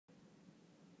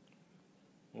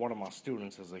one of my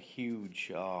students is a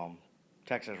huge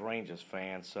Texas Rangers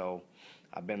fan, so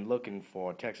I've been looking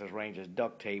for Texas Rangers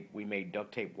duct tape. We made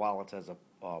duct tape wallets as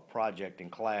a project in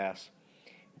class,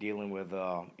 dealing with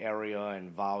area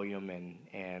and volume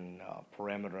and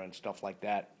perimeter and stuff like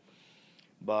that.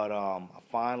 But I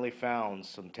finally found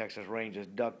some Texas Rangers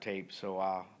duct tape, so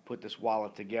I put this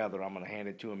wallet together. I'm going to hand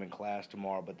it to him in class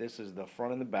tomorrow. But this is the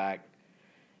front and the back,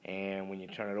 and when you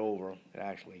turn it over, it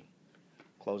actually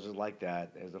closes like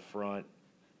that. There's the front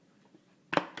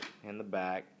and the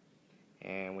back,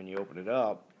 and when you open it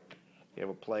up, you have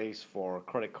a place for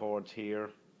credit cards here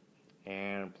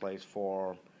and a place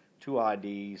for two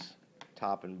IDs,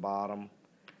 top and bottom.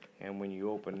 And when you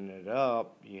open it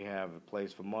up, you have a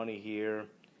place for money here,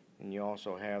 and you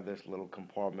also have this little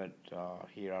compartment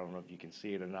here. I don't know if you can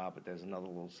see it or not, but there's another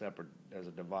little separate, there's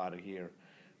a divider here,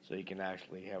 so you can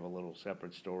actually have a little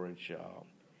separate storage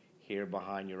here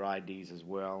behind your IDs as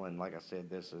well. And like I said,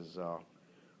 this is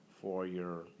for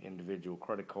your individual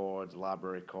credit cards,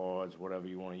 library cards, whatever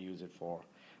you want to use it for.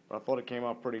 But I thought it came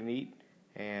out pretty neat,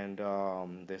 and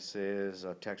this is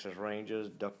a Texas Rangers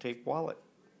duct tape wallet.